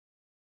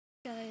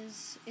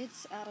guys,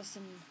 it's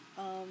Addison.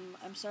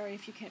 I'm sorry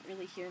if you can't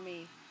really hear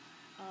me.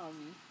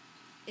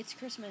 It's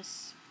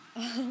Christmas.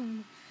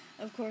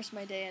 Of course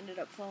my day ended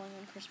up falling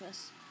on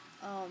Christmas.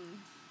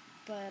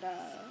 But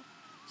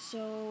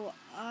so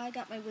I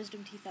got my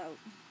wisdom teeth out.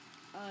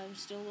 I'm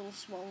still a little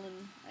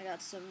swollen. I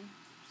got some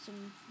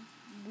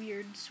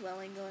weird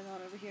swelling going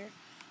on over here.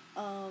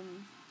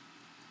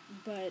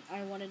 But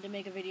I wanted to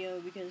make a video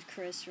because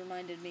Chris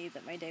reminded me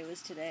that my day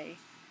was today,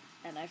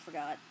 and I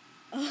forgot.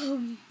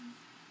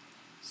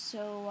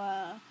 So,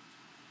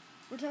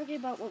 we're talking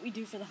about what we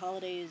do for the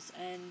holidays,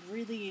 and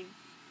really,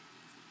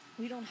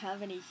 we don't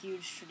have any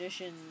huge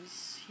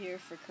traditions here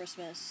for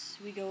Christmas.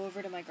 We go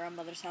over to my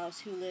grandmother's house,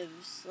 who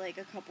lives, like,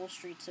 a couple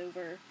streets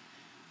over,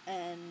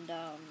 and,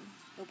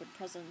 open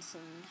presents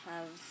and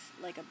have,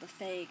 like, a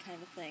buffet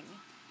kind of thing,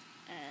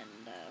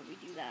 and, we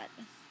do that,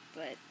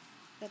 but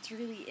that's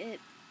really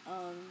it.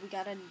 We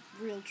got a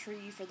real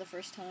tree for the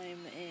first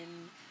time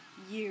in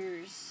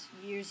years,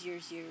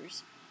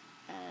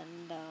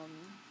 and,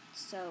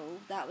 so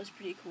that was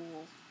pretty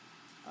cool.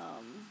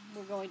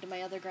 We're going to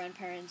my other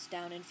grandparents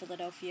down in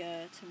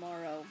Philadelphia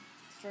tomorrow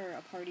for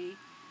a party,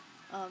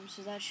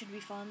 so that should be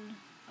fun.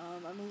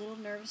 I'm a little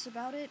nervous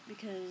about it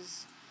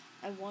because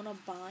I want to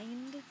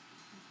bind,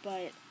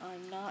 but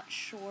I'm not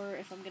sure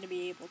if I'm going to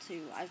be able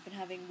to. I've been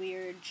having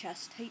weird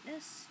chest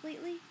tightness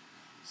lately,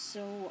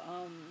 so,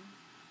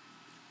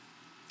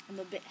 I'm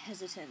a bit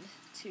hesitant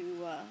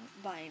to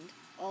bind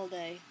all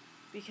day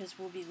because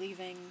we'll be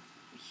leaving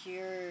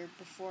here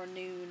before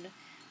noon,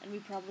 and we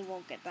probably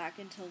won't get back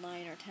until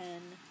 9 or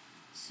 10,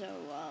 so,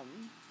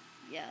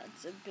 yeah,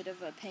 it's a bit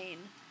of a pain,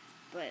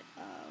 but,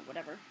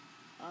 whatever.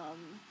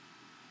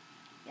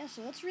 Yeah,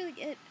 so that's really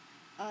it.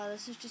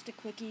 This is just a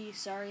quickie.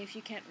 Sorry if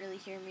you can't really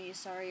hear me.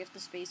 Sorry if the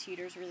space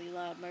heater's really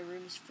loud. My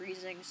room's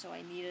freezing, so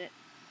I need it.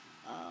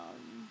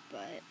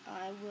 But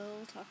I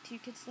will talk to you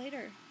kids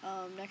later.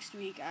 Next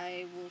week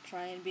I will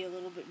try and be a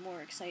little bit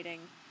more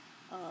exciting,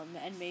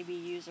 and maybe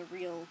use a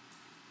real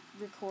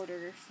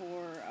recorder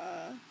for,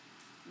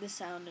 the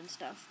sound and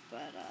stuff,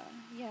 but,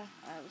 yeah,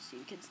 I will see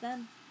you kids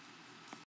then.